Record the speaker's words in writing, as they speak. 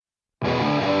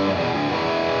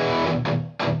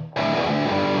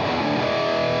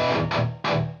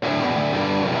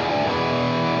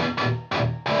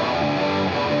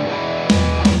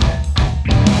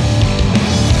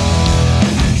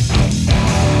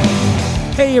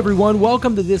Hey everyone,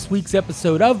 welcome to this week's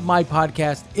episode of my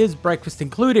podcast, Is Breakfast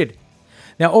Included?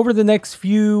 Now, over the next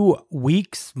few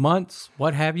weeks, months,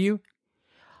 what have you,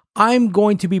 I'm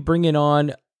going to be bringing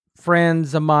on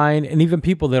friends of mine and even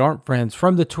people that aren't friends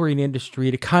from the touring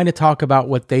industry to kind of talk about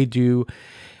what they do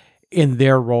in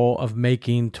their role of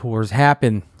making tours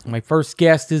happen. My first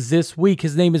guest is this week.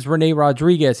 His name is Rene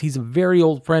Rodriguez. He's a very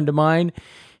old friend of mine.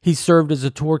 He served as a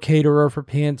tour caterer for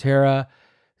Pantera,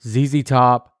 ZZ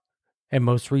Top, and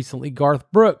most recently Garth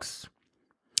Brooks.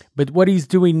 But what he's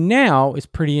doing now is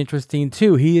pretty interesting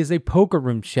too. He is a poker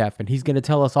room chef, and he's going to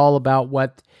tell us all about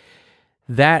what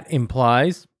that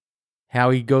implies, how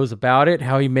he goes about it,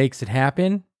 how he makes it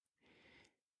happen.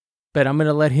 But I'm going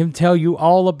to let him tell you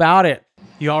all about it.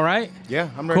 You all right?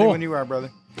 Yeah, I'm ready when you are,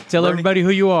 brother. Tell everybody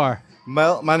who you are.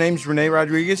 Well, my name's Rene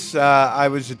Rodriguez. I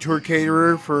was a tour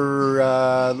caterer for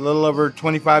a little over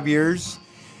 25 years.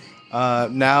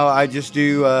 Now I just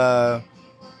do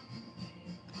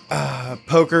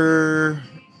poker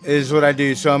is what I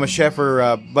do. So I'm a chef for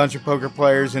a bunch of poker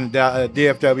players in the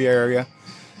DFW area.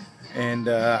 And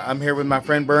I'm here with my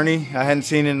friend Bernie. I hadn't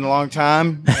seen him in a long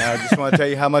time. I just want to tell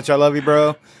you how much I love you,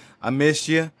 bro. I missed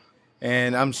you.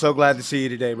 And I'm so glad to see you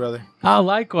today, brother. Oh,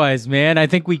 likewise, man. I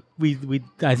think we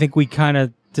kind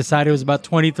of decided it was about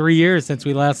 23 years since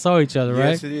we last saw each other, right?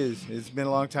 Yes, it is. It's been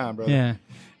a long time, brother. Yeah.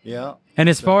 Yeah. And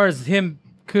as far as him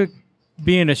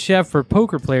being a chef for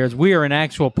poker players, we are in an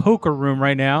actual poker room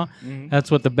right now. Mm-hmm. That's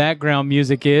what the background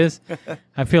music is.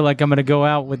 I feel like I'm going to go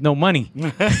out with no money.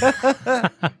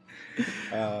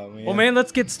 Well, man,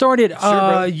 let's get started.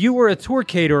 Sure, you were a tour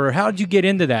caterer. How did you get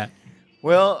into that?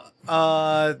 Well,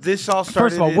 this all started.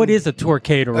 First of all, what is a tour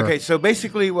caterer? Okay, so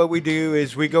basically what we do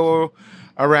is we go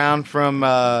around from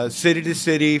city to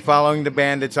city following the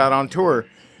band that's out on tour.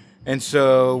 And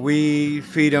so we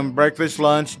feed them breakfast,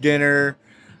 lunch, dinner.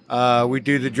 We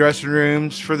do the dressing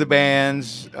rooms for the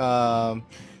bands.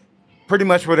 Pretty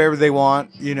much whatever they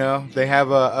want, you know. They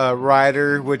have a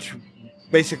rider which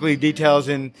basically details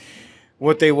in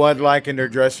what they would like in their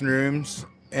dressing rooms.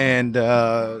 And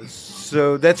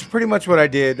so that's pretty much what I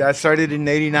did. I started in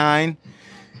 89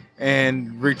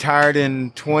 and retired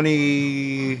in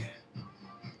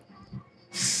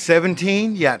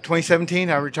 2017. Yeah, 2017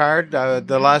 I retired.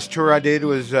 The last tour I did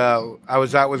was I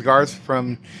was out with Garth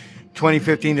from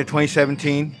 2015 to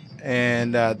 2017.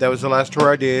 And that was the last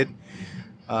tour I did.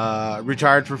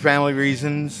 Retired for family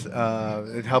reasons,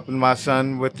 helping my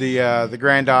son with the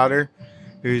granddaughter,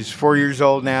 who's 4 years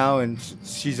old now, and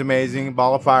she's amazing,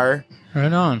 ball of fire.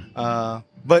 Right on.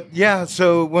 But yeah,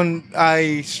 so when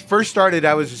I first started,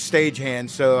 I was a stagehand,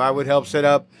 so I would help set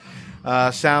up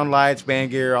sound, lights,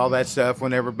 band gear, all that stuff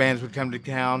whenever bands would come to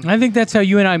town. I think that's how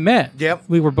you and I met. Yep.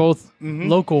 We were both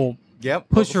local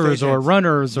pushers or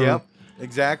runners. Yep,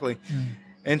 exactly.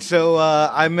 And so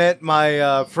I met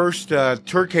my first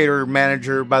tour caterer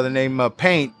manager by the name of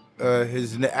Paint.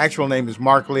 His actual name is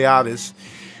Mark Leotis.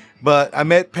 But I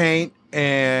met Paint,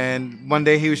 and one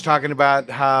day he was talking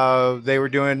about how they were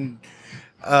doing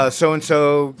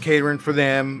so-and-so catering for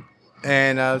them.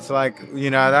 And I was like,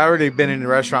 you know, I'd already been in the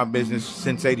restaurant business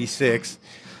since 86.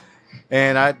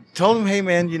 And I told him, hey,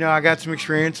 man, you know, I got some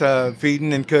experience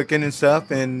feeding and cooking and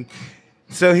stuff. And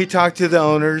so he talked to the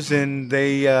owners, and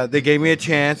they gave me a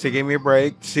chance. They gave me a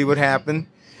break to see what happened.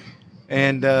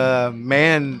 And,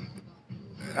 man,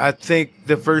 I think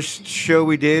the first show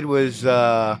we did was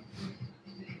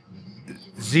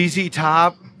ZZ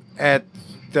Top at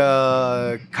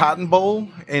the Cotton Bowl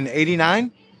in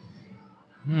 89.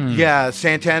 Yeah,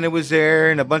 Santana was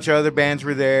there, and a bunch of other bands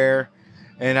were there.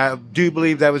 And I do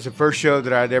believe that was the first show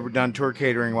that I'd ever done tour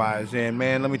catering-wise. And,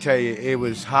 man, let me tell you, it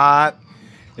was hot.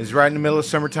 It was right in the middle of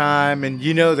summertime. And,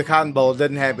 you know, the Cotton Bowl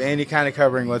doesn't have any kind of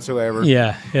covering whatsoever.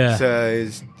 Yeah. So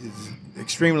it's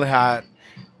extremely hot.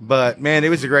 But, man, it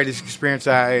was the greatest experience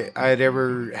I had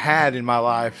ever had in my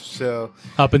life. So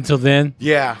up until then?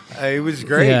 Yeah, it was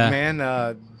great, man.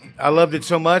 I loved it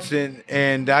so much,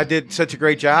 and I did such a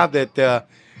great job that the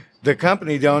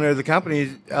owner of the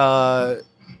company,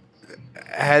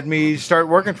 had me start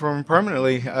working for him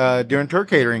permanently during tour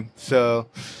catering. So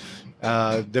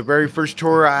the very first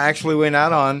tour I actually went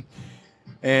out on,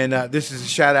 and this is a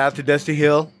shout out to Dusty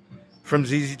Hill from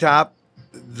ZZ Top.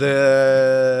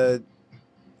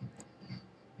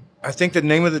 I think the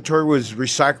name of the tour was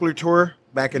Recycler Tour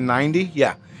back in 90.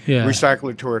 Yeah.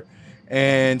 Recycler Tour.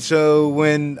 And so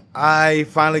when I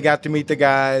finally got to meet the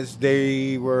guys,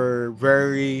 they were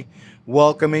very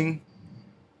welcoming,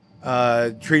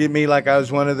 treated me like I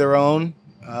was one of their own.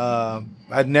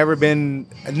 I'd never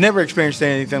experienced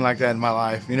anything like that in my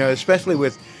life, you know, especially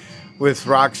with with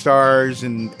rock stars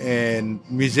and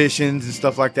musicians and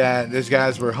stuff like that. Those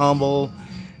guys were humble,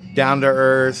 down to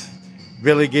earth.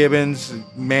 Billy Gibbons,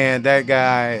 man, that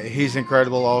guy, he's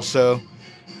incredible also.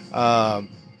 I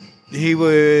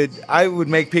would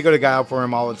make pico de gallo for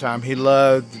him all the time. He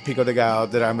loved the pico de gallo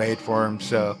that I made for him.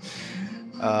 So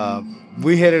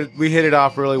we hit it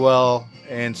off really well.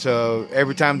 And so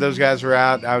every time those guys were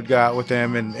out, I would go out with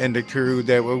them and the crew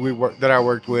that I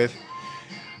worked with.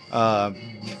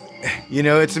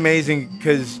 It's amazing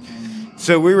because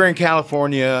so we were in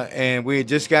California and we had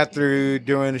just got through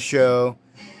doing a show.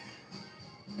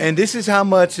 And this is how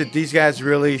much that these guys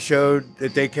really showed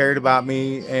that they cared about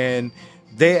me. And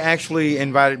they actually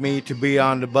invited me to be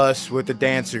on the bus with the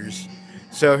dancers.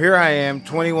 So here I am,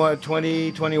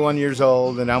 21 years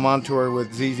old, and I'm on tour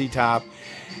with ZZ Top.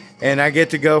 And I get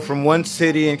to go from one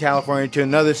city in California to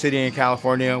another city in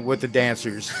California with the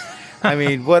dancers. I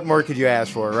mean, what more could you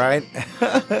ask for, right?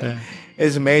 Yeah. It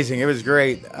was amazing. It was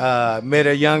great. Met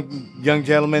a young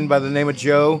gentleman by the name of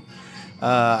Joe.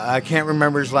 I can't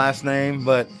remember his last name,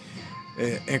 but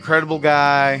incredible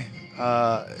guy.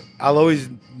 I'll always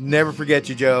never forget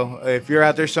you, Joe. If you're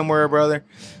out there somewhere, brother,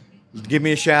 give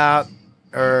me a shout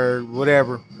or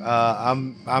whatever.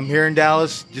 I'm here in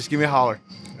Dallas. Just give me a holler.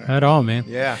 Right on, man.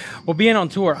 Yeah. Well, being on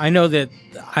tour, I know that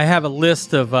I have a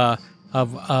list of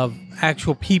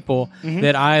actual people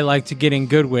that I like to get in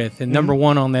good with, and number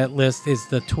one on that list is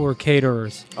the tour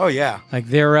caterers. Oh yeah. Like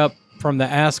they're up from the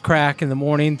ass crack in the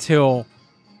morning till,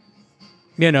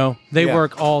 they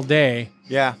work all day.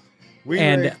 Yeah. We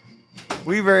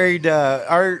varied.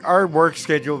 Our work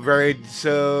schedule varied.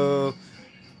 So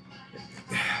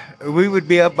we would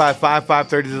be up by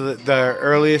 5:30 the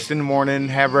earliest in the morning.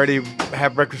 Have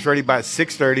breakfast ready by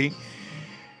 6:30,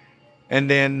 and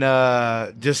then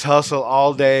just hustle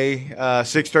all day.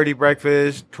 6:30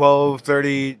 breakfast,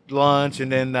 12:30 lunch,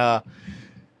 and then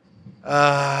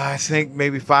I think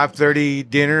maybe 5:30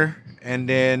 dinner. And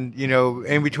then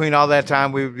in between all that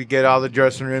time, we would get all the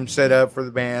dressing rooms set up for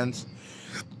the bands.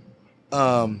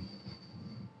 So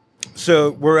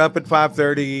we're up at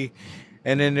 5:30.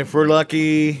 And then if we're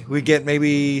lucky, we get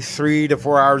maybe 3 to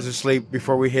 4 hours of sleep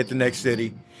before we hit the next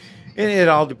city. And it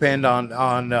all depends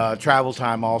on travel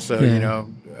time also,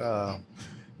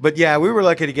 But yeah, we were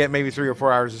lucky to get maybe 3 or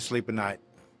 4 hours of sleep a night.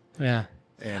 Yeah.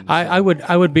 And I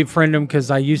would befriend him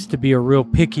because I used to be a real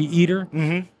picky eater.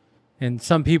 Mm-hmm. And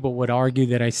some people would argue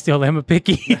that I still am a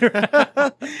picky eater.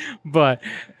 But,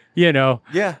 Yeah.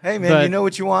 Hey, man, you know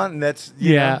what you want, and that's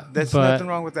nothing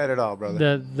wrong with that at all,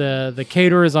 brother. The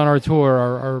caterers on our tour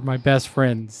are my best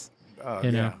friends.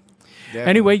 Yeah.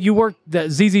 Anyway, you worked.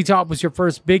 ZZ Top was your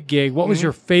first big gig. What was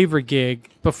your favorite gig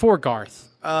before Garth?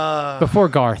 Before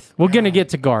Garth, we're gonna get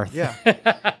to Garth. Yeah.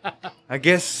 I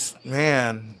guess,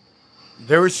 man,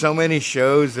 there were so many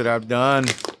shows that I've done.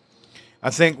 I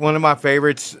think one of my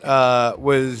favorites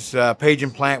was Page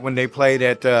and Plant when they played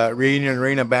at Reunion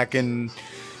Arena back in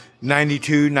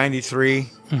 92, 93.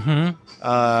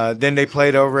 Mm-hmm. Then they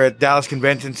played over at Dallas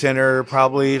Convention Center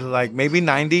probably like maybe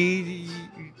 90,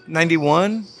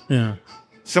 91. Yeah.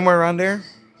 Somewhere around there.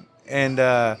 And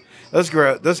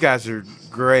those guys are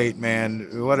great, man.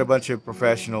 What a bunch of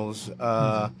professionals.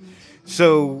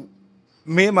 So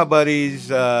me and my buddies,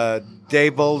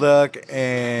 Dave Bolduc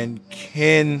and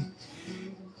Ken,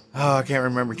 I can't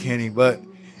remember Kenny, but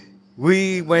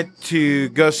we went to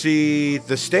go see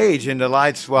the stage and the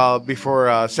lights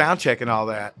before sound check and all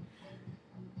that.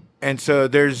 And so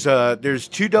there's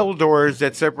 2 double doors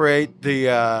that separate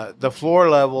the floor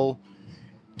level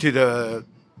to the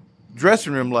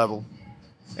dressing room level.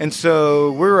 And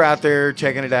so we were out there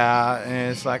checking it out,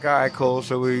 and it's like, all right, cool.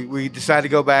 So we decided to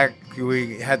go back.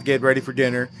 We had to get ready for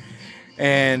dinner.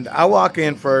 And I walk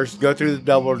in first, go through the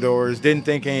double doors, didn't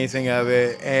think anything of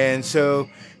it. And so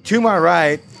to my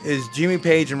right is Jimmy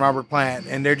Page and Robert Plant,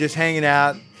 and they're just hanging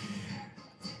out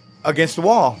against the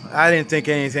wall. I didn't think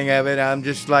anything of it. I'm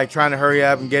just like trying to hurry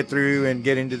up and get through and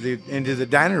get into the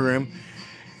dining room.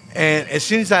 And as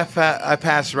soon as I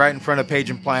pass right in front of Page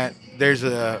and Plant, there's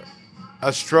a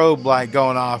strobe light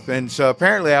going off. And so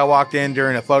apparently I walked in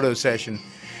during a photo session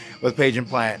with Page and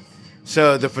Plant.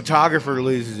 So the photographer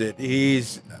loses it.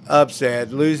 He's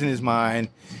upset, losing his mind.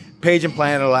 Page and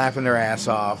Plant are laughing their ass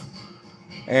off.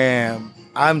 And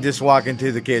I'm just walking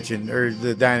to the kitchen or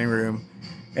the dining room.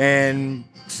 And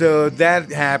so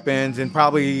that happens, and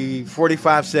probably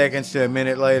 45 seconds to a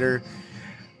minute later,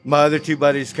 my other 2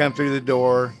 buddies come through the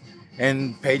door,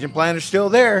 and Page and Plant are still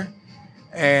there.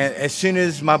 And as soon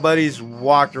as my buddies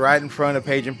walked right in front of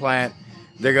Page and Plant,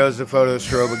 there goes the photo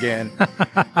strobe again.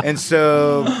 And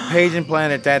so Paige and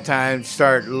Plan at that time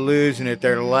start losing it.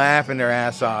 They're laughing their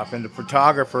ass off. And the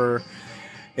photographer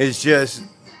is just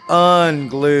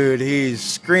unglued. He's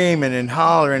screaming and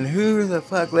hollering, who the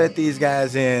fuck let these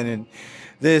guys in? And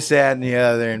this, that, and the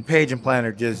other. And Paige and Plan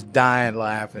are just dying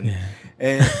laughing.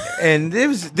 Yeah. And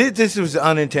this was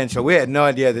unintentional. We had no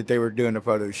idea that they were doing a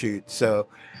photo shoot. So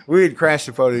we had crashed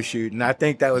the photo shoot, and I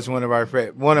think that was one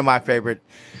of my favorite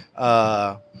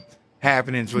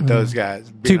happenings with those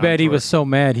guys. Too bad he was so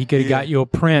mad. He could have got you a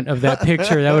print of that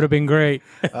picture. That would have been great.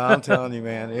 I'm telling you,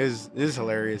 man, it was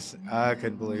hilarious. I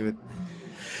couldn't believe it.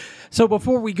 So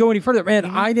before we go any further, man,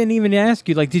 I didn't even ask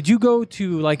you, like, did you go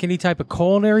to, like, any type of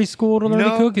culinary school to learn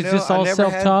to cook? Is this all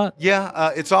self-taught?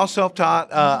 Yeah, it's all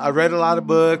self-taught. I read a lot of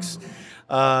books,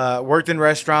 worked in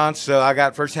restaurants, so I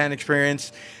got firsthand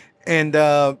experience. And,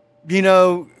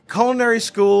 culinary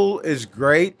school is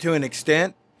great to an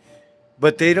extent,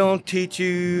 but they don't teach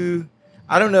you,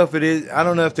 I don't know if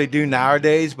they do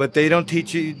nowadays, but they didn't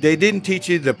teach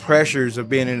you the pressures of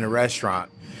being in a restaurant.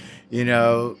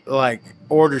 Like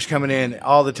orders coming in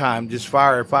all the time, just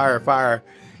fire, fire, fire.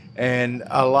 And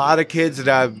a lot of kids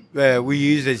that we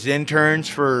used as interns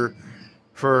for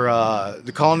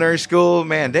the culinary school,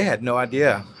 man, they had no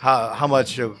idea how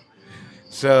much of.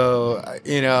 So,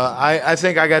 I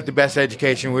think I got the best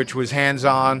education, which was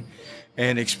hands-on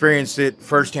and experienced it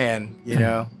firsthand,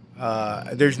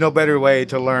 There's no better way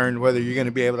to learn whether you're going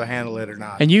to be able to handle it or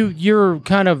not. And you're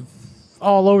kind of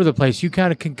all over the place. You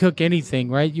kind of can cook anything,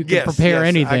 right? You can prepare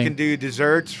anything. I can do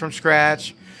desserts from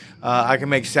scratch. I can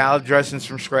make salad dressings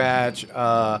from scratch.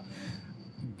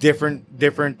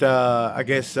 Different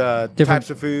types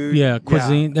of food. Yeah,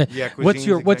 cuisine. Yeah, what's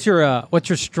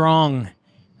your strong?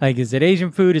 Like, is it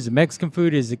Asian food? Is it Mexican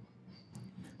food? Is it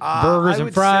burgers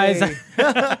and fries?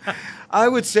 I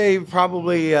would say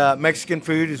probably Mexican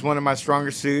food is one of my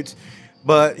stronger suits,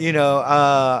 but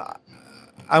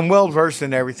I'm well versed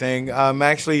in everything. I'm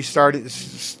actually started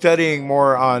studying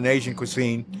more on Asian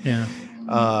cuisine. Yeah.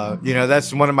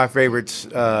 That's one of my favorites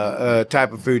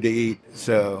type of food to eat.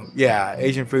 So yeah,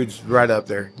 Asian food's right up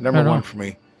there, number one for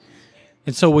me.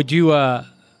 And so, would you?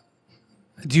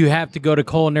 Do you have to go to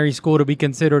culinary school to be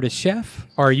considered a chef,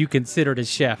 or are you considered a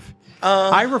chef?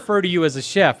 I refer to you as a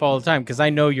chef all the time because I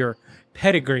know your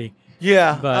pedigree.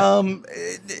 Yeah, but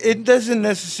it doesn't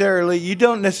necessarily. You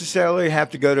don't necessarily have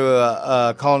to go to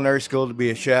a culinary school to be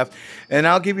a chef. And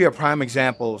I'll give you a prime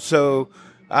example. So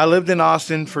I lived in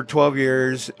Austin for 12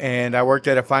 years, and I worked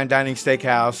at a fine dining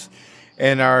steakhouse.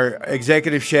 And our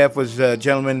executive chef was a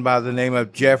gentleman by the name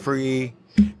of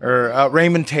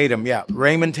Raymond Tatum. Yeah,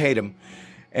 Raymond Tatum.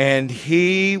 And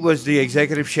he was the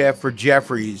executive chef for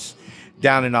Jeffrey's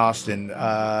down in Austin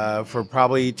for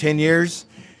probably 10 years.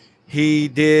 He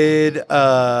did. He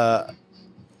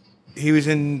was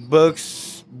in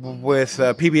books with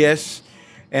PBS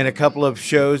and a couple of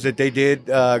shows that they did.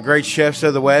 Great Chefs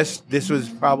of the West. This was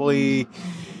probably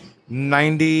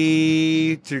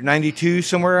 90 through 92,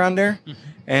 somewhere around there. Mm-hmm.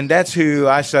 And that's who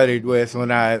I studied with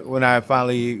when I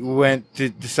finally went to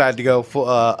decide to go full,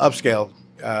 upscale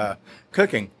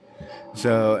cooking.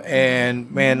 So, and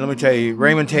man, let me tell you,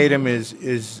 Raymond Tatum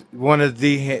is one of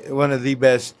the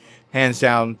best, hands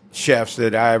down, chefs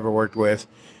that I ever worked with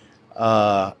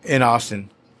in Austin.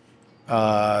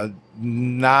 Not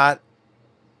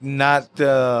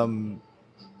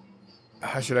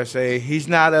how should I say? He's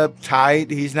not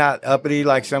uptight. He's not uppity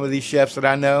like some of these chefs that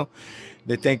I know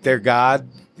that think they're God.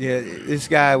 Yeah, this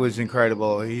guy was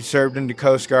incredible. He served in the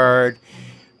Coast Guard.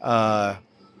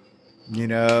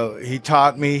 He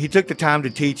taught me. He took the time to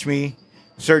teach me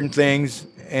certain things,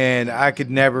 and I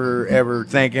could never, ever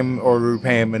thank him or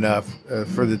repay him enough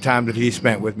for the time that he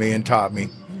spent with me and taught me.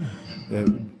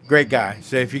 Great guy.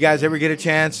 So if you guys ever get a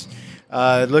chance,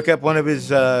 look up one of his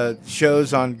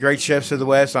shows on Great Chefs of the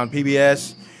West on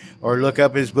PBS, or look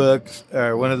up his books,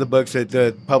 one of the books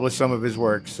that published some of his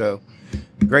work. So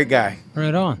great guy.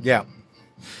 Right on. Yeah.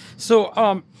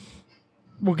 So,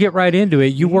 we'll get right into it.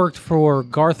 You worked for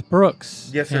Garth Brooks.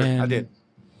 Yes, sir. I did.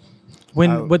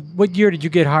 What year did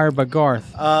you get hired by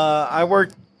Garth? I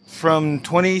worked from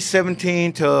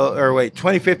 2015 to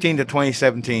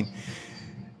 2017,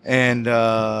 and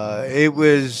it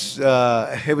was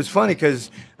funny because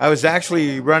I was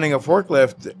actually running a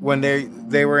forklift when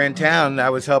they were in town. I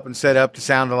was helping set up the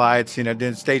sound lights, doing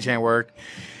stagehand work,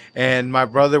 and my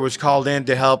brother was called in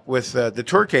to help with the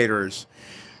tour caterers.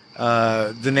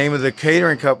 The name of the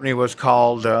catering company was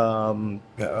called, oh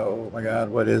my God,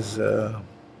 what is,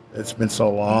 it's been so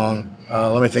long.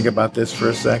 Let me think about this for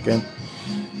a second.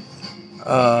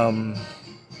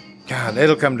 God,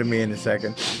 it'll come to me in a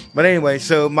second. But anyway,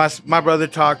 so my brother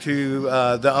talked to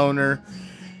the owner,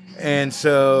 and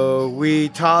so we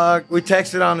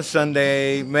texted on a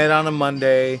Sunday, met on a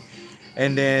Monday,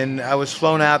 and then I was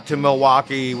flown out to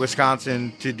Milwaukee,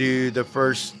 Wisconsin to do the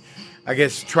first, I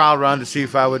guess, trial run to see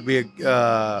if I would be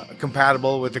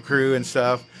compatible with the crew and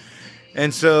stuff.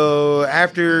 And so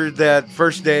after that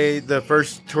first day, the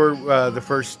first tour, the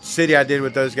first city I did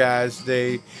with those guys,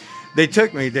 they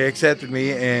took me, they accepted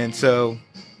me, and so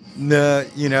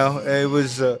it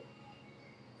was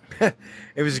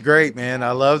it was great, man.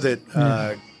 I loved it.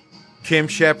 Kim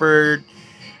Shepard,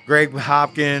 Greg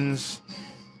Hopkins,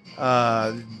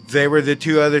 they were the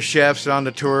two other chefs on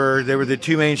the tour. They were the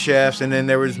two main chefs, and then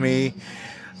there was me.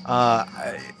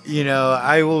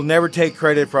 I will never take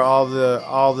credit for all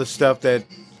the stuff that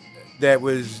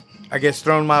was, I guess,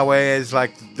 thrown my way, as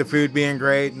like the food being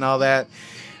great and all that.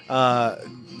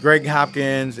 Greg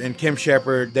Hopkins and Kim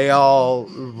Shepard, they all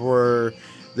were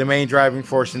the main driving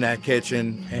force in that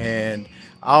kitchen, and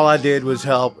all I did was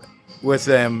help with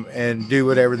them and do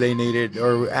whatever they needed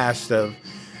or asked of.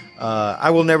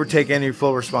 I will never take any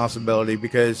full responsibility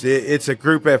because it's a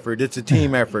group effort. It's a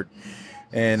team effort.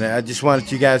 And I just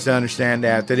wanted you guys to understand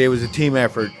that it was a team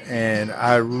effort. And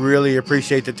I really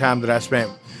appreciate the time that I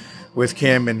spent with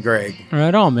Kim and Greg.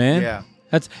 Right on, man. Yeah.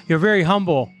 You're very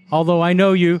humble, although I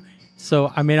know you.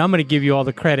 So, I mean, I'm going to give you all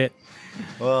the credit.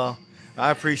 Well, I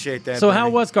appreciate that. So buddy. how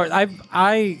was Garth?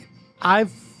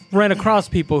 I've ran across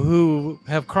people who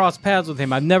have crossed paths with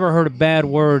him. I've never heard a bad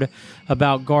word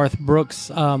about Garth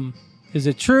Brooks. Is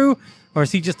it true? Or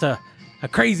is he just a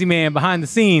crazy man behind the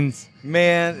scenes?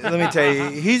 Man, let me tell you,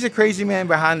 he's a crazy man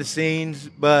behind the scenes,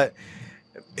 but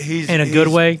he's in a good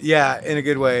way. Yeah, in a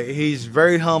good way. He's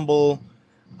very humble,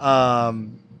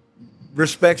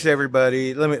 respects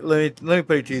everybody. Let me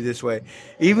put it to you this way: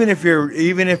 even if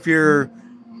you're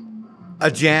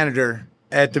a janitor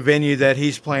at the venue that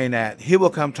he's playing at, he will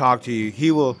come talk to you.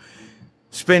 He will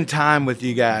spend time with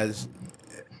you guys.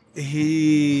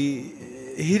 He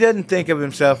doesn't think of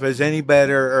himself as any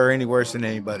better or any worse than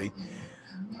anybody.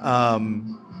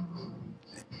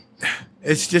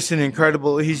 It's just he's an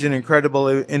incredible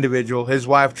individual. His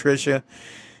wife, Trisha,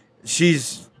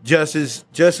 she's just as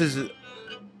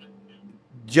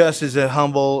a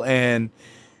humble and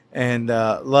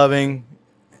loving,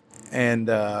 and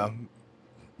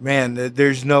man,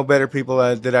 there's no better people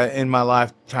that I in my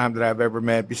lifetime that I've ever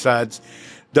met besides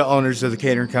the owners of the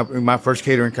catering company, my first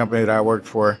catering company that I worked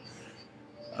for.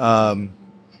 Yeah.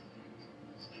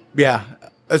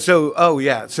 So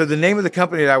the name of the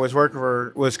company that I was working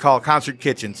for was called Concert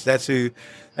Kitchens. That's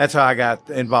how I got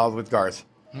involved with Garth.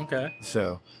 Okay.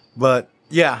 So, but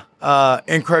yeah,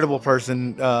 incredible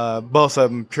person. Both of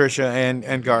them, Trisha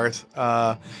and Garth.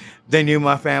 They knew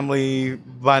my family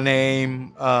by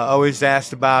name. Always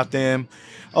asked about them.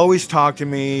 Always talked to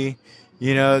me,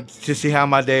 to see how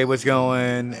my day was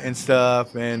going and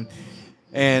stuff. And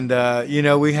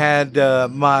we had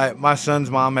my son's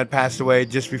mom had passed away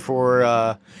just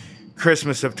before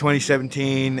Christmas of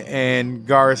 2017, and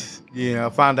Garth,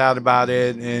 found out about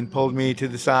it and pulled me to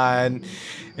the side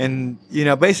and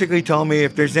basically told me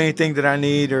if there's anything that I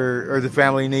need or the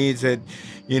family needs, that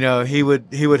he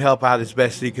would help out as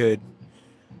best he could.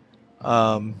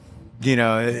 I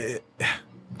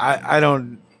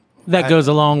don't. That goes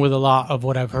along with a lot of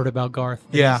what I've heard about Garth.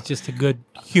 Yeah. He's just a good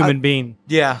human being.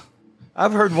 Yeah.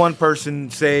 I've heard one person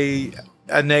say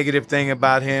a negative thing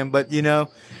about him, but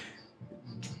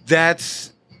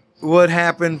that's what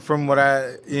happened from what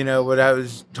I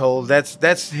was told.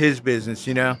 That's his business,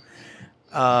 He's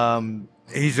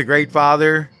a great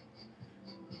father.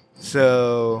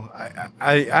 So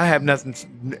I have nothing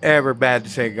ever bad to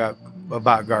say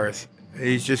about Garth.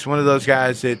 He's just one of those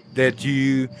guys that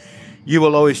you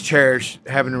will always cherish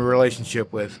having a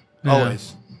relationship with. Yeah.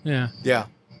 Always. Yeah. Yeah.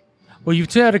 Well,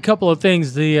 you've said a couple of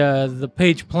things, the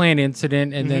Page Plant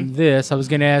incident and then this. I was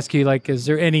going to ask you, is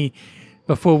there any,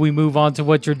 before we move on to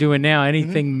what you're doing now,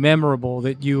 anything memorable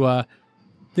that you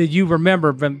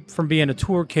remember from being a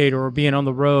tour caterer or being on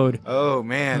the road? Oh,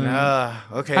 man.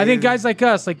 Okay. I think guys like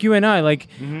us, like you and I,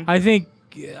 I think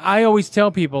I always tell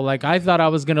people, I thought I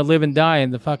was going to live and die in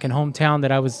the fucking hometown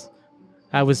that I was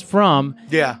from.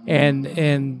 Yeah.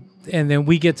 And then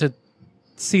we get to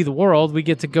see the world. We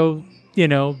get to go,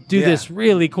 do this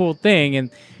really cool thing.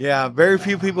 And yeah, very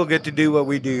few people get to do what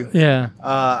we do. Yeah.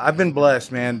 I've been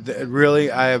blessed, man.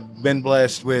 Really, I have been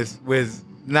blessed with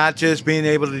not just being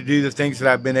able to do the things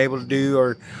that I've been able to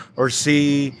do or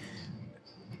see,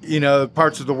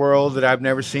 parts of the world that I've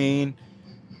never seen.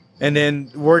 And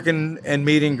then working and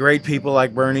meeting great people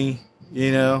like Bernie,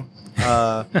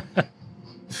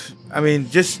 I mean,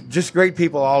 just great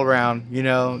people all around. You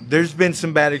know, there's been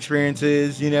some bad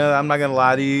experiences. You know, I'm not gonna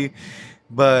lie to you,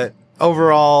 but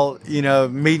overall, you know,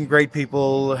 meeting great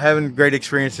people, having great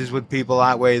experiences with people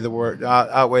outweigh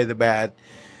the bad.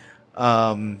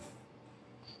 Um,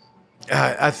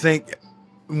 I think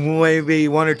maybe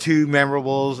one or two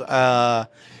memorables.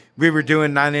 We were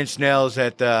doing 9 Inch Nails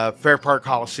at Fair Park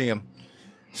Coliseum.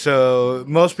 So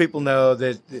most people know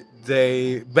that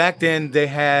back then they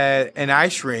had an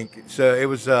ice rink. So it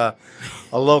was a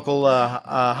local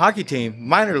hockey team,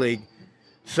 minor league.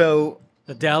 So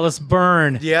the Dallas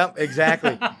Burn. Yep,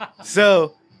 exactly.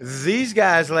 So these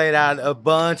guys laid out a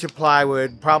bunch of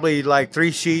plywood, probably like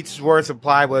 3 sheets worth of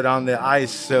plywood on the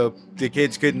ice, so the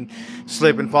kids couldn't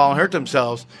slip and fall and hurt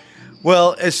themselves.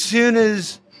 Well, as soon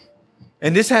as,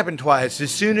 and this happened twice,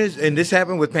 and this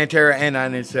happened with Pantera and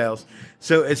 9 Inch Nails.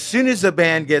 So as soon as the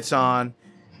band gets on,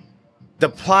 the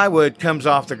plywood comes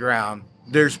off the ground.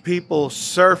 There's people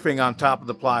surfing on top of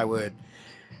the plywood.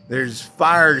 There's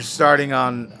fires starting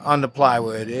on the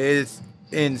plywood. It's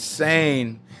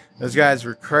insane. Those guys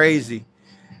were crazy.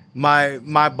 My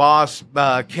boss,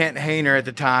 Kent Hayner at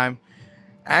the time,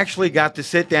 actually got to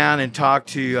sit down and talk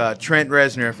to Trent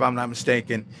Reznor, if I'm not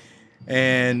mistaken.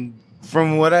 And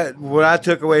from what I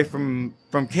took away from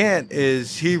Kent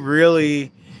is he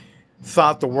really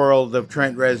thought the world of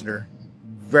Trent Reznor.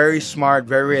 Very smart,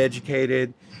 very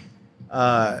educated.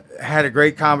 Had a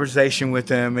great conversation with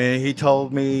him, and he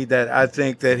told me that I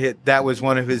think that was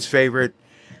one of his favorite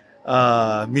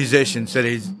musicians that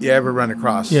he's ever run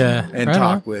across and right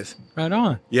talked on. with. Right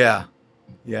on. Yeah.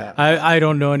 I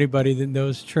don't know anybody that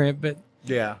knows Trent, but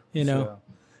Yeah. you know,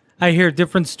 I hear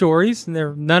different stories,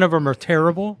 and none of them are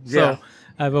terrible. So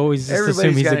I've always just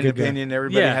assumed he's got a an good opinion. guy.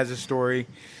 Everybody has a story.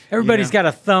 Everybody's got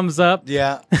a thumbs up,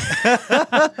 Yeah.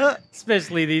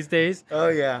 especially these days. Oh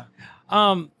yeah.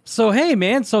 So hey,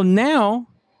 man. So now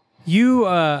you,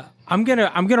 I'm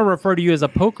gonna refer to you as a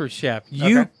poker chef.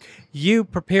 You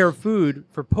prepare food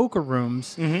for poker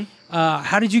rooms. Mm-hmm.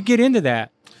 How did you get into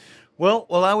that? Well,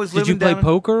 I was living. Did you play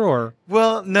poker or?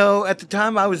 Well, no. At the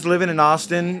time, I was living in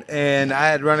Austin, and I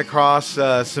had run across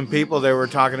some people that were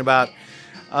talking about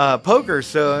poker.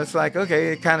 So it's like,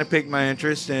 okay, it kind of piqued my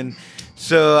interest, and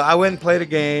so I went and played a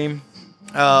game,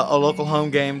 a local home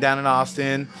game down in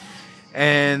Austin,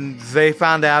 and they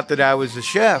found out that I was a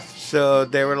chef. So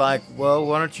they were like, well,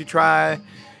 why don't you try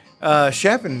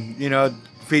chefing? You know,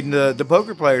 feeding the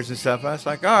poker players and stuff. I was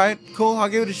like, all right, cool, I'll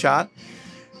give it a shot.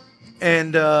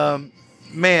 And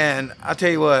man, I'll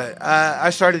tell you what, I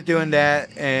started doing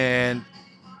that, and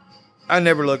I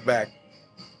never looked back.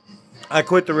 I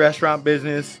quit the restaurant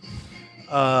business.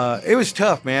 It was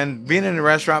tough, man. Being in the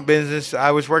restaurant business, I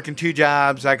was working 2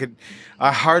 jobs. I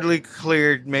hardly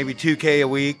cleared maybe $2K a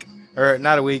week, or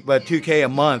not a week, but $2K a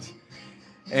month.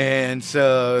 And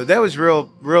so that was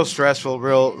real stressful,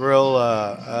 real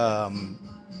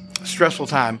stressful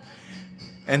time.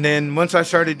 And then once I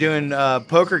started doing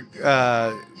poker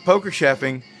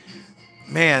chefing,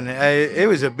 man, it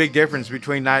was a big difference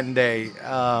between night and day.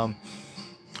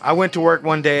 I went to work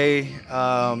one day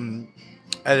on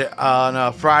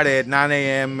a Friday at 9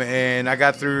 a.m. and I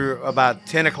got through about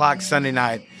 10 o'clock Sunday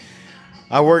night.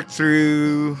 I worked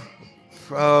through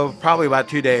probably about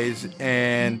 2 days,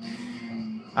 and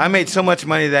I made so much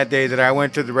money that day that I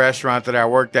went to the restaurant that I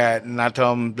worked at, and I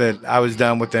told them that I was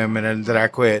done with them and that I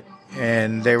quit.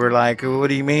 And they were like, what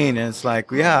do you mean? And it's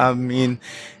like, yeah, I mean,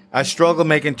 I struggle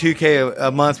making $2K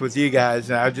a month with you guys.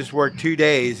 And I just worked 2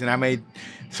 days and I made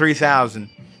 $3,000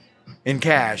 in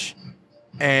cash.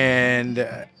 And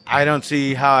I don't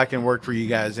see how I can work for you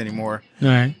guys anymore.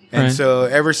 Right. And so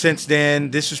ever since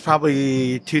then, this was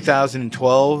probably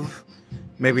 2012,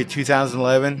 maybe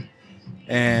 2011.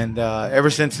 And ever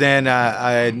since then,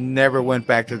 I never went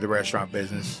back to the restaurant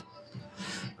business.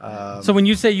 So when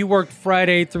you say you worked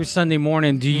Friday through Sunday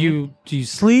morning, do you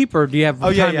sleep or do you have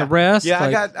time to rest?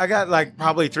 Yeah, I got like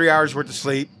probably 3 hours worth of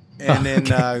sleep, and then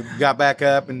got back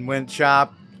up and went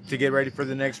shop to get ready for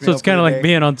the next meal. So it's kind of like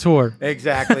being on tour.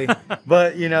 Exactly.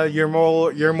 But you know, you're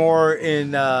more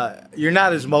in you're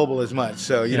not as mobile as much,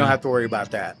 so you don't have to worry about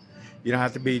that. You don't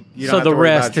have to be. You don't so have the to worry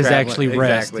rest about is traveling. actually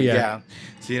rest. Exactly. Yeah.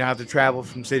 So you don't have to travel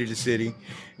from city to city.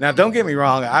 Now, don't get me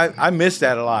wrong. I miss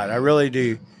that a lot. I really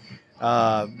do.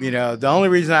 You know, the only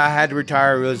reason I had to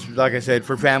retire was, like I said,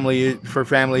 for family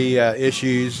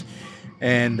issues,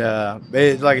 and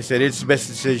like I said, it's the best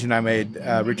decision I made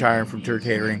retiring from tour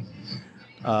catering.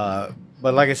 But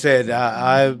like I said,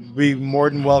 I'd be more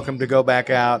than welcome to go back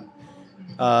out.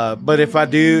 But if I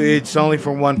do, it's only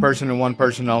for one person and one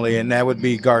person only, and that would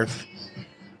be Garth.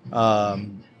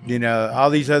 You know,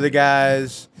 all these other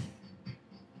guys,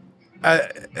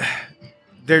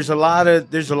 there's a lot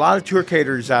of tour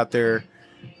caterers out there,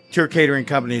 tour catering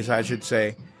companies, I should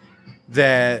say,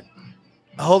 that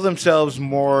hold themselves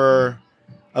more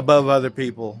above other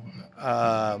people.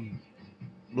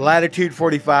 Latitude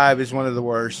 45 is one of the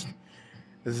worst.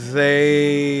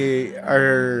 They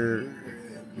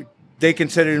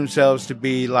consider themselves to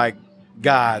be like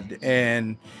God,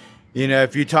 and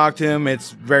if you talk to them,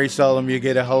 it's very seldom you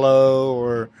get a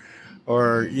hello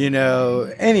or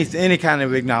any kind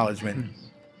of acknowledgement.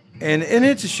 And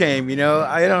it's a shame, I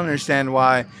don't understand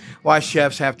why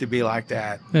chefs have to be like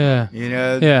that. Yeah.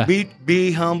 Yeah.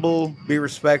 Be humble, be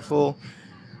respectful,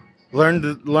 learn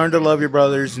to love your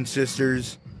brothers and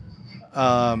sisters.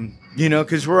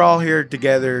 Because we're all here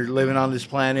together living on this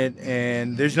planet,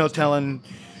 and there's no telling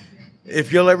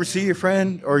if you'll ever see your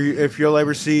friend or if you'll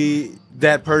ever see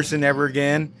that person ever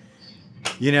again,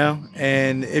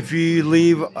 and if you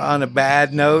leave on a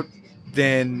bad note,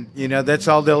 then, that's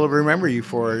all they'll remember you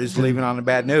for is leaving on a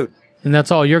bad note. And that's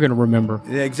all you're going to remember.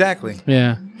 Yeah, exactly.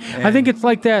 Yeah. And I think it's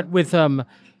like that with,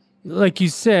 like you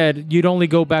said, you'd only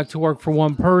go back to work for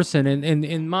one person. And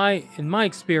in my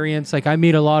experience, like I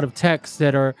meet a lot of techs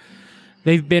that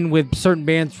they've been with certain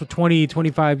bands for 20,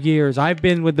 25 years. I've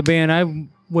been with the band I'm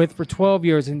with for 12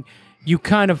 years. And you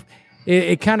kind of,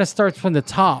 it kind of starts from the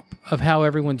top of how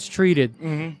everyone's treated.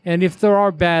 Mm-hmm. And if there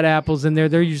are bad apples in there,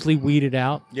 they're usually weeded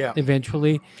out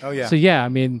eventually. Oh, yeah. So, yeah, I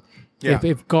mean,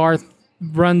 if Garth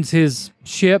runs his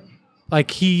ship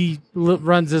like he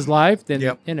runs his life,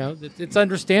 then, it's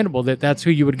understandable that that's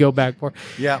who you would go back for.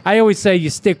 Yeah. I always say you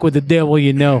stick with the devil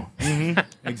you know. Mm-hmm.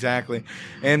 Exactly.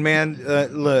 And, man,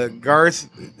 look, Garth,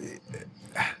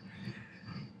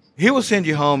 he will send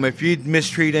you home if you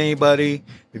mistreat anybody,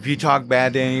 if you talk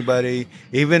bad to anybody,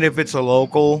 even if it's a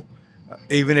local,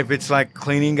 even if it's like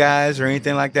cleaning guys or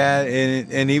anything like that,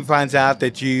 and he finds out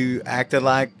that you acted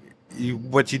like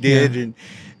what you did, and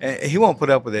he won't put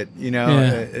up with it.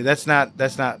 That's not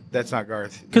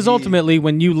Garth. Because ultimately,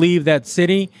 when you leave that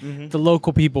city, the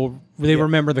local people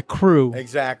remember the crew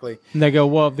exactly, and they go,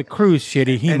 "Well, if the crew's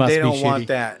shitty, he must be shitty." And they don't want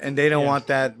that, and they don't want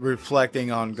that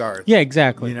reflecting on Garth. Yeah,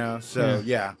 exactly.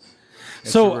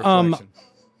 So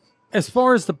as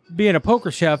far as being a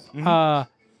poker chef,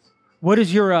 what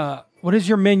is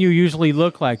your menu usually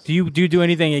look like? Do you do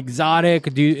anything exotic?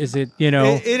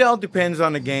 It all depends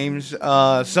on the games.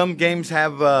 Some games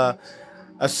have a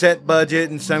set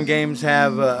budget, and some games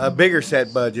have a bigger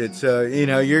set budget. So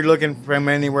you're looking from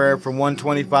anywhere from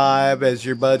 $125 as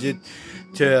your budget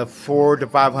to $400 to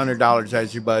 $500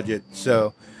 as your budget.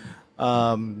 So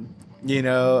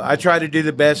I try to do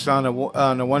the best on a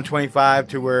 125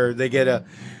 to where they get a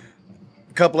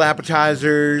couple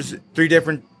appetizers, three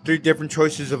different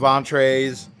choices of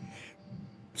entrees,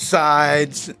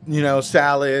 sides,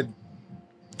 salad,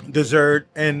 dessert,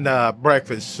 and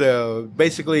breakfast. So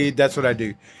basically, that's what I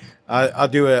do. I'll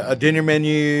do a dinner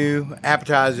menu,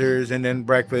 appetizers, and then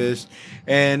breakfast.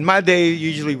 And my day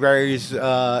usually varies.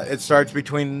 It starts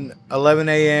between 11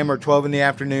 a.m. or 12 in the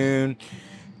afternoon.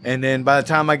 And then by the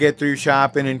time I get through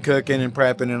shopping and cooking and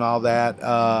prepping and all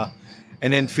that,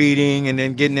 and then feeding and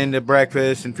then getting into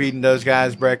breakfast and feeding those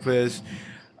guys breakfast.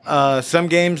 Some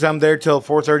games I'm there till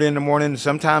 4:30 in the morning.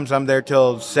 Sometimes I'm there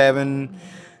till 7,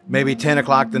 maybe 10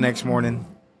 o'clock the next morning.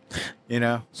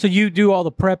 So you do all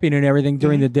the prepping and everything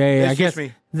during the day. I guess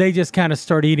they just kind of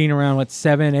start eating around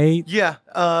 7, 8. Yeah.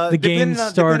 The games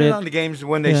started. Depending on the games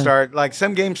when they start. Like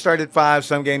some games start at 5,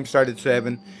 some games start at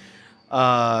 7.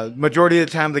 Majority of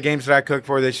the time, the games that I cook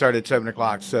for, they start at 7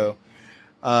 o'clock. So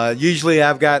usually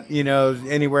I've got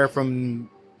anywhere from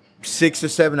 6 to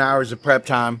 7 hours of prep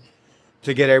time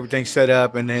to get everything set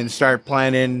up, and then start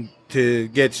planning to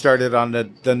get started on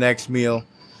the next meal.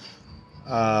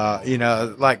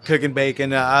 Like cooking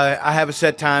bacon. I have a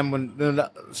set time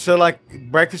so like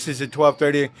breakfast is at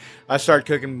 12:30. I start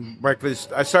cooking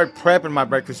breakfast. I start prepping my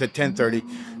breakfast at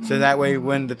 10:30. So that way,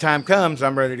 when the time comes,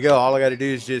 I'm ready to go. All I got to do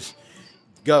is just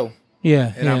go.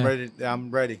 Yeah. And I'm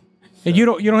ready. So. And you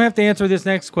don't have to answer this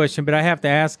next question, but I have to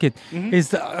ask it.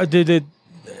 Mm-hmm.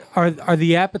 Are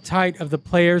the appetite of the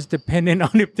players dependent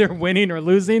on if they're winning or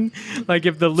losing? Like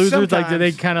if the losers sometimes. Do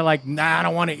they kind of like, nah, I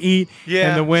don't want to eat,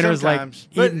 and the winners sometimes.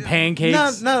 Like eating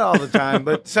pancakes? Not all the time,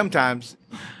 but sometimes,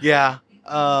 yeah.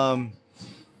 And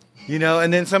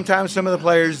then sometimes some of the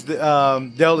players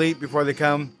they'll eat before they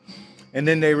come, and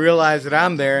then they realize that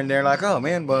I'm there, and they're like, oh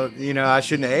man, well I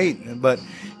shouldn't have ate, but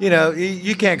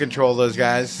you can't control those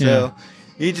guys, so. Yeah.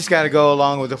 You just got to go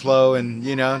along with the flow and,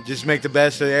 just make the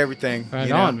best of everything.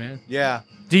 Right on, man. Yeah.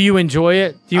 Do you enjoy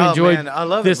it? Do you enjoy I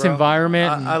love this it, bro.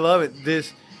 environment? I love it.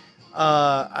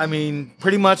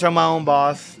 Pretty much I'm my own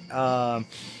boss.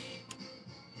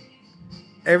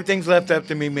 everything's left up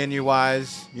to me menu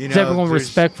wise. Is everyone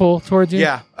respectful towards you?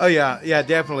 Yeah. Oh yeah,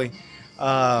 definitely.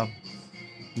 And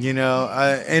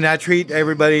I treat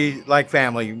everybody like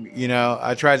family.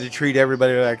 I try to treat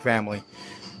everybody like family.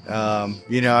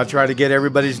 I try to get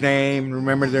everybody's name,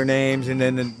 remember their names, and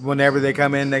then whenever they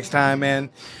come in next time, man,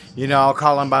 I'll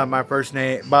call them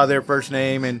by their first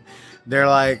name, and they're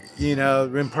like,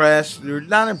 impressed. They're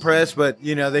not impressed, but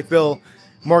they feel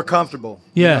more comfortable.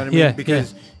 You know what I mean?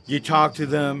 Because you talk to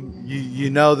them, you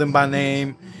know them by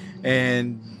name,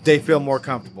 and they feel more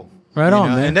comfortable. Right on,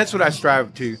 man. And that's what I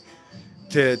strive to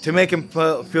make them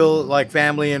feel like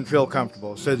family and feel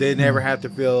comfortable, so they never have to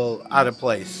feel out of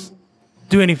place.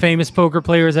 Do any famous poker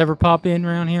players ever pop in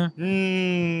around here?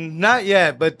 Not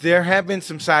yet, but there have been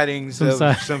some sightings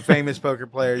of some famous poker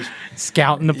players.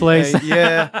 Scouting the place.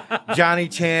 Yeah. Johnny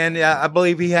Chan, I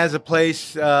believe he has a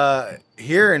place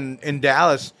here in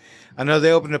Dallas. I know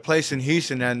they opened a place in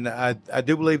Houston, and I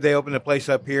do believe they opened a place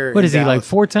up here. What is Dallas. He, like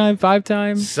 4 times, 5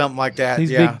 times? Something like that, He's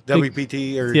yeah. big,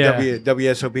 WPT or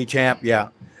WSOP champ, yeah.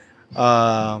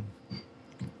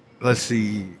 Let's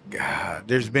see. God,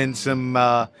 there's been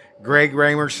some... Greg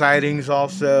Raymer sightings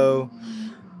also.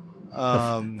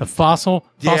 The fossil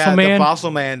man. The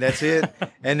fossil man. That's it.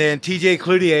 And then TJ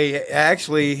Cloutier.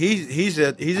 Actually, he's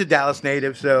a Dallas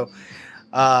native. So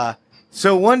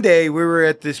one day we were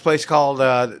at this place called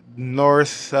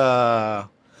North Dallas.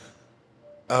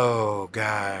 North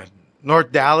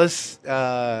Dallas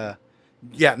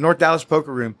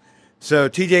Poker Room. So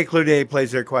TJ Cloutier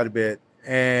plays there quite a bit,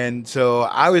 and so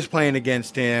I was playing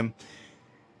against him.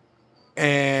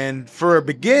 And for a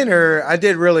beginner, I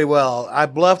did really well. I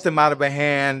bluffed him out of a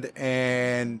hand,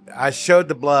 and I showed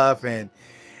the bluff, and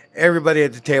everybody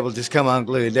at the table just come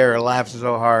unglued. They were laughing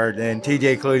so hard, and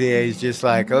TJ Cloutier is just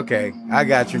like, okay, I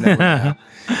got your number now.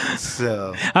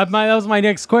 So that was my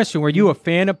next question. Were you a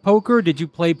fan of poker? Did you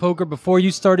play poker before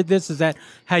you started this? Is that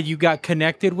how you got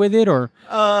connected with it, or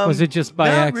was it just by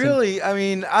accident? Not really. I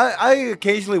mean, I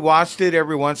occasionally watched it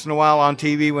every once in a while on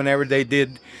TV whenever they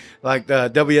did like the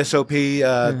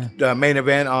WSOP main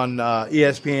event on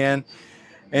ESPN.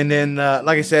 And then,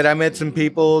 like I said, I met some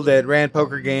people that ran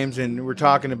poker games and were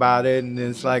talking about it. And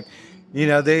it's like,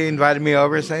 they invited me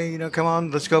over and say, come on,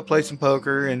 let's go play some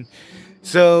poker. And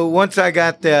so once I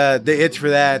got the itch for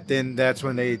that, then that's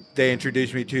when they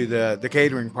introduced me to the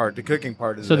catering part, the cooking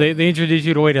part of it. So they introduced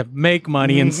you to a way to make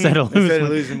money instead of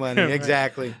losing money.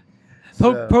 Exactly.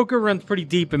 Poker runs pretty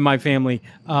deep in my family.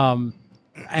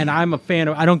 And I'm a fan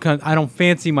of. I don't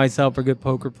fancy myself a good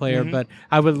poker player, but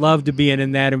I would love to be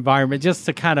in that environment just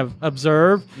to kind of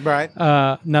observe, right?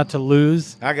 Not to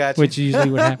lose. I got you. Which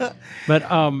usually would happen. But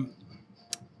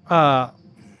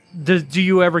do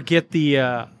you ever get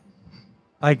the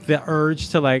the urge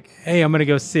to like, hey, I'm gonna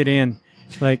go sit in,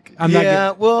 like I'm not.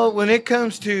 Yeah. Well, when it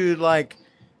comes to like,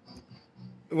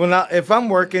 if I'm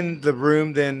working the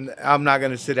room, then I'm not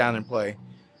gonna sit down and play.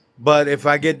 But if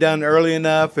I get done early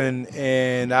enough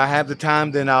and I have the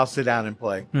time, then I'll sit down and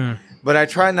play. But I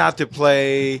try not to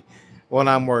play when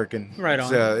I'm working. Right on.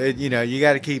 So, you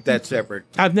got to keep that separate.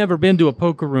 I've never been to a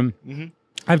poker room.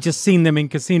 I've just seen them in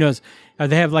casinos.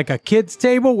 They have like a kids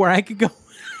table where I could go.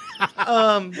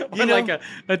 Like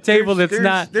a table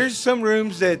There's some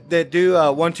rooms that do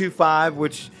 1-2-5,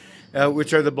 which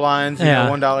are the blinds,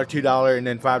 $1, $2, and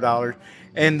then $5.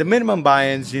 And the minimum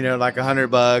buy-ins, like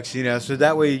 $100, so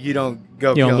that way you don't go.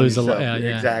 You don't lose yourself. a lot.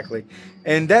 Yeah, exactly.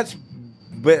 And that's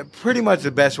pretty much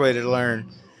the best way to learn.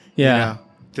 Yeah.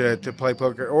 To play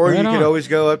poker, or you could always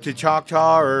go up to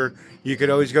Choctaw, or you could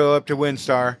always go up to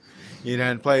WinStar,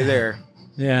 and play there.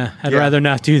 Yeah, I'd rather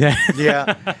not do that.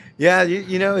 Yeah.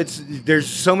 There's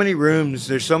so many rooms.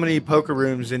 There's so many poker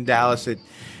rooms in Dallas that,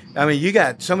 you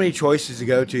got so many choices to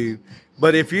go to.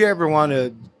 But if you ever want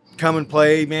to come and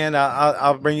play, man,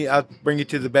 I'll bring you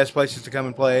to the best places to come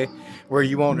and play, where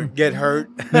you won't get hurt,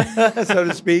 so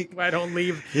to speak. I don't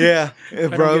leave. Yeah,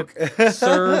 broke.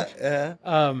 Served.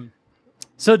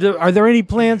 So, are there any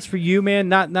plans for you, man?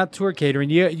 Not tour catering.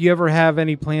 You ever have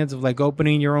any plans of like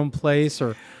opening your own place,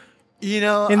 or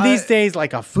in these days,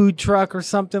 like a food truck or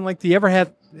something like? Do you ever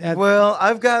have? Well,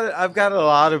 I've got a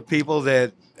lot of people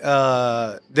that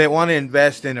want to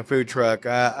invest in a food truck.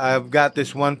 I've got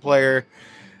this one player.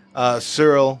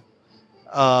 Cyril,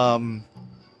 he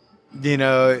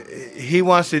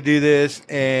wants to do this,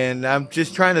 and I'm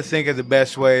just trying to think of the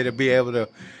best way to be able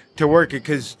to work it,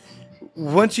 because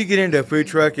once you get into a food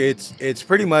truck, it's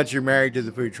pretty much you're married to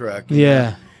the food truck.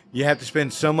 Yeah. You have to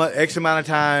spend X amount of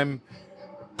time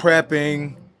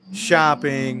prepping,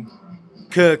 shopping,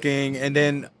 cooking, and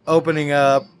then opening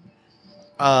up.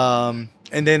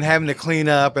 and then having to clean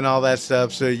up and all that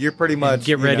stuff. So you're pretty much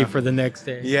Get ready know, for the next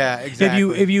day. Yeah,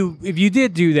 exactly. If you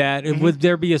did do that, would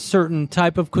there be a certain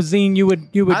type of cuisine you would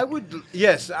I would.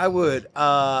 Yes, I would.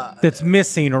 that's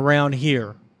missing around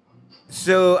here?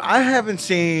 So I haven't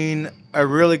seen a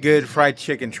really good fried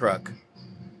chicken truck.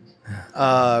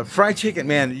 Fried chicken,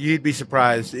 man, you'd be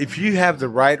surprised if you have the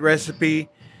right recipe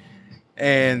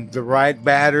and the right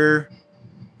batter.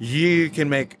 You can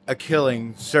make a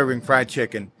killing serving fried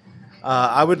chicken.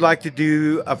 I would like to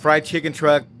do a fried chicken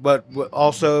truck, but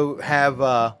also have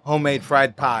homemade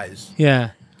fried pies.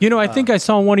 Yeah. You know, I think I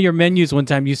saw on one of your menus one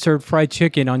time you served fried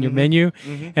chicken on your menu,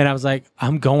 and I was like,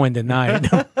 I'm going tonight.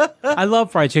 I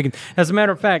love fried chicken. As a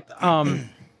matter of fact,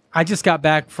 I just got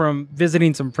back from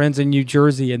visiting some friends in New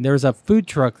Jersey, and there's a food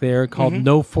truck there called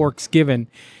No Forks Given,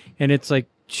 and it's like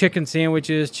chicken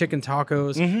sandwiches, chicken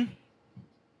tacos.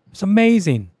 It's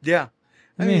amazing. Yeah.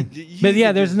 I mean, but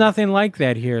yeah, there's nothing like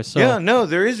that here. So yeah, no,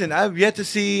 there isn't. I've yet to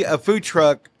see a food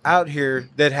truck out here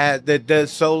that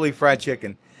does solely fried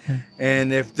chicken.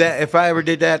 And if I ever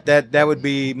did that would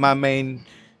be my main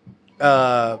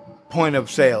point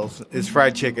of sales is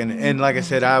fried chicken. And like I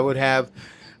said, I would have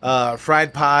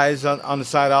fried pies on the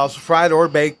side, also fried or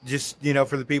baked, just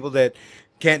for the people that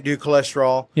can't do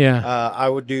cholesterol. Yeah, I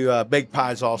would do baked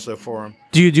pies also for them.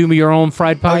 Do you do your own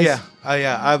fried pies? Oh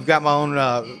yeah. I've got my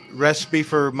own recipe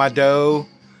for my dough.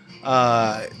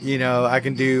 I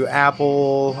can do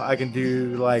apple. I can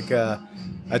do like a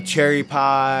cherry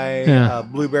pie, a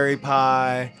blueberry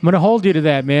pie. I'm gonna hold you to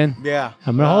that, man. Yeah,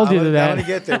 I'm gonna hold you to that. I'm gonna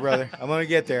get there, brother. I'm gonna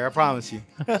get there. I promise you.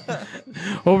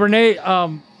 Well, Renee,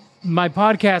 my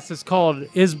podcast is called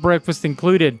 "Is Breakfast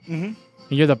Included?" And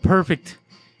you're the perfect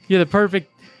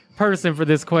person for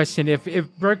this question. If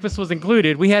breakfast was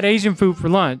included, we had Asian food for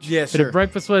lunch. Yes, but sir. If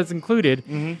breakfast was included,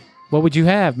 what would you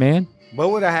have, man?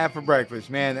 What would I have for breakfast,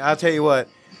 man? I'll tell you what.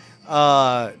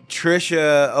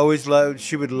 Trisha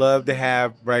she would love to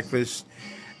have breakfast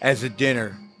as a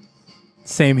dinner.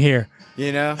 Same here.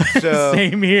 So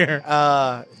same here.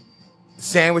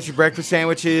 Breakfast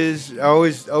sandwiches,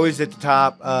 always at the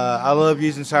top. I love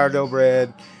using sourdough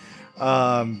bread.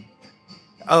 I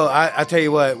tell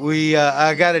you what,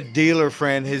 I got a dealer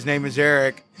friend. His name is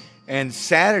Eric. And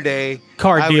Saturday,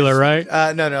 car dealer, right?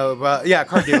 No, yeah,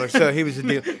 car dealer. So he was a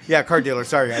dealer. Yeah, car dealer.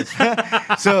 Sorry, guys.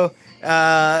 So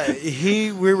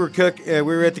we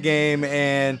were at the game,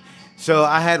 and so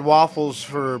I had waffles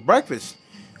for breakfast.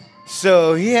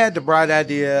 So he had the bright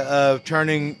idea of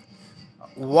turning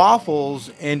waffles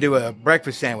into a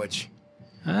breakfast sandwich.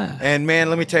 And man,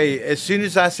 let me tell you, as soon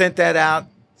as I sent that out,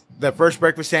 the first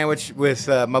breakfast sandwich with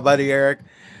my buddy Eric,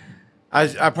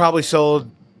 I probably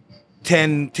sold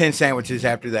 10 sandwiches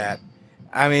after that.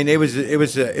 I mean, it was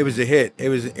a hit. It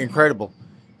was incredible.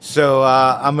 So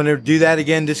I'm going to do that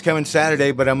again this coming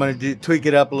Saturday, but I'm going to tweak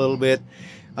it up a little bit.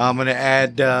 I'm going to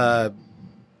add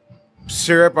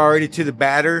syrup already to the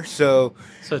batter, so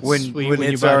when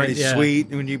it's already sweet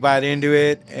when you bite into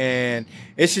it, and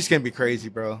it's just going to be crazy,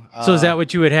 bro. So is that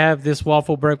what you would have, this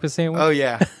waffle breakfast sandwich? Oh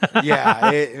yeah,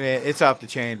 yeah. It's off the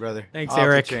chain, brother. Thanks, off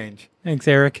Eric. The chain. Thanks,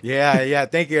 Eric. Yeah.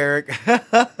 Thank you, Eric.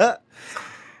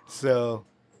 So,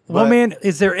 well, man,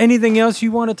 is there anything else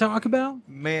you want to talk about?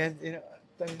 Man,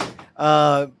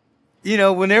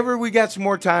 whenever we got some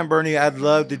more time, Bernie, I'd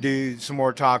love to do some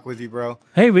more talk with you, bro.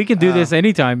 Hey, we can do this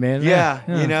anytime, man. Yeah.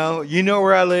 You know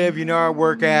where I live, you know where I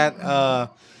work at.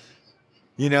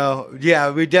 We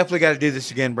definitely got to do this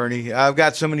again, Bernie. I've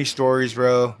got so many stories,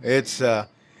 bro. It's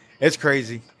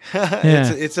crazy.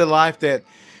 It's a life that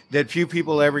few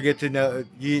people ever get to know.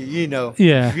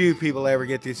 Few people ever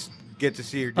get to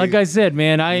see or do. Like I said,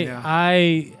 man,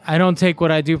 I don't take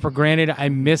what I do for granted. I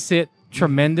miss it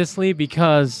tremendously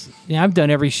because I've done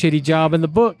every shitty job in the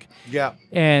book. Yeah.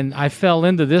 And I fell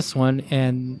into this one,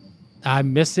 and I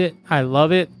miss it. I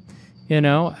love it.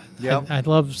 Yep. I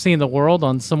love seeing the world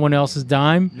on someone else's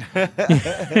dime.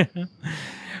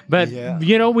 But,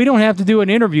 we don't have to do an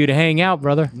interview to hang out,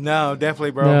 brother. No,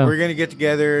 definitely, bro. No. We're going to get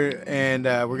together, and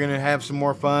we're going to have some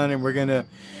more fun, and we're going to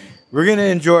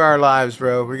enjoy our lives,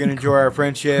 bro. We're going to enjoy our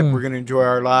friendship. We're going to enjoy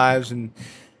our lives, and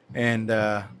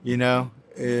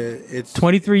it's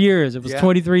 23 years. It was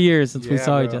 23 years since we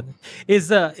saw each other.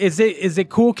 Is it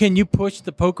cool? Can you push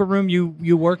the poker room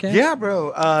you work at? Yeah,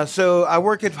 bro. So I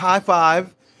work at High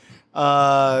Five,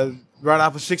 right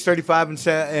off of 635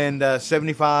 and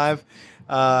 75.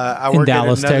 I work in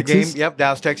Dallas, at another Texas. Game. Yep,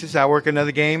 Dallas, Texas. I work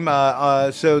another game.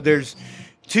 So there's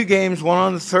 2 games, one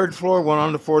on the 3rd floor, one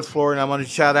on the 4th floor, and I want to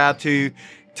shout out to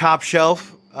Top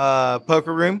Shelf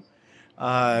Poker Room,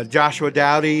 Joshua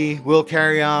Dowdy, Will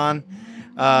Carry On.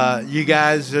 You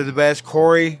guys are the best.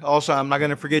 Corey, also, I'm not going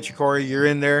to forget you, Corey. You're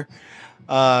in there.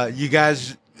 You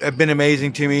guys have been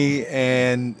amazing to me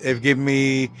and have given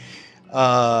me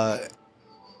a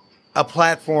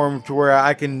platform to where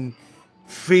I can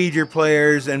feed your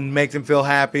players and make them feel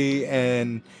happy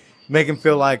and make them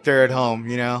feel like they're at home,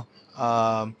 you know.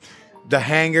 The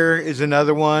Hangar is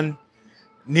another one.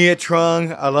 Nia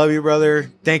Trung, I love you,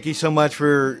 brother. Thank you so much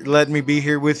for letting me be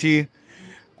here with you.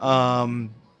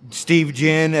 Steve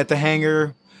Jin at the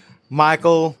Hangar.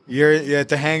 Michael, you're at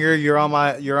the Hangar. You're on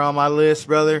my list,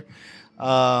 brother.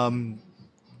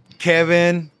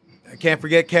 Kevin, I can't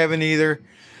forget Kevin either.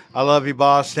 I love you,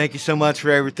 boss. Thank you so much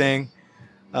for everything.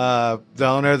 The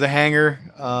owner of the Hangar.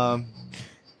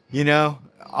 You know,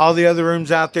 all the other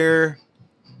rooms out there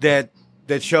that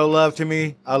show love to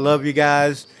me. I love you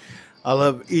guys. I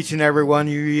love each and every one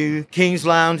of you. King's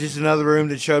Lounge is another room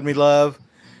that showed me love.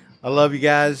 I love you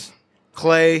guys.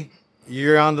 Clay,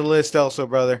 you're on the list also,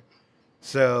 brother.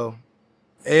 So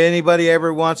anybody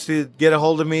ever wants to get a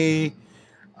hold of me,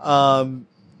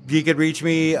 you could reach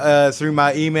me through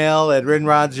my email at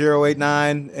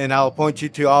Riddenrod089, and I'll point you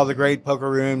to all the great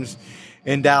poker rooms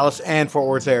in Dallas and Fort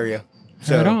Worth area.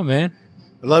 So, right on, man.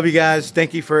 I love you guys.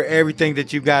 Thank you for everything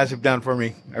that you guys have done for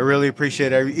me. I really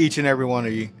appreciate each and every one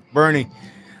of you. Bernie,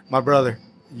 my brother,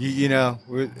 you know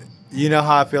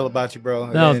how I feel about you,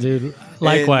 bro. No, dude.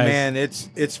 Likewise. And, man,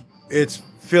 it's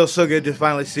feels so good to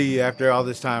finally see you after all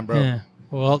this time, bro. Yeah.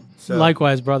 Well,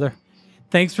 likewise, brother.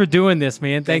 Thanks for doing this,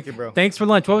 man. Thank you, bro. Thanks for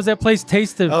lunch. What was that place?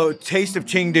 Taste of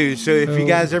Chengdu. So if you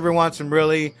guys ever want some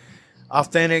really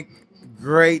authentic,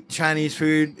 great Chinese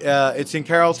food, it's in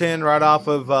Carrollton, right off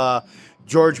of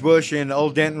George Bush and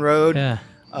Old Denton Road. Yeah.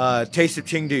 Taste of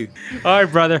Chengdu. All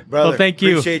right, brother. Well, thank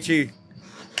you. Appreciate you.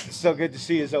 It's so good to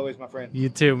see you as always, my friend. You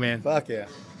too, man. Fuck yeah.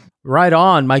 Right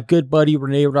on, my good buddy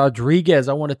Rene Rodriguez.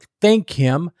 I want to thank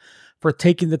him for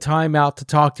taking the time out to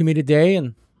talk to me today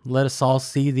and let us all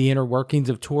see the inner workings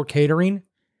of tour catering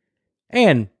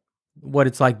and what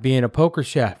it's like being a poker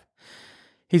chef.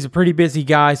 He's a pretty busy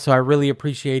guy, so I really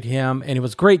appreciate him, and it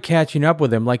was great catching up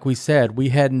with him. Like we said, we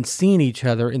hadn't seen each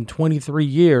other in 23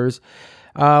 years.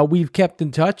 We've kept in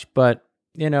touch, but,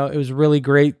 you know, it was really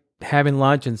great having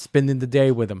lunch and spending the day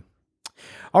with him.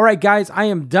 All right, guys, I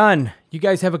am done. You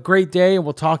guys have a great day, and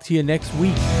we'll talk to you next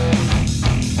week.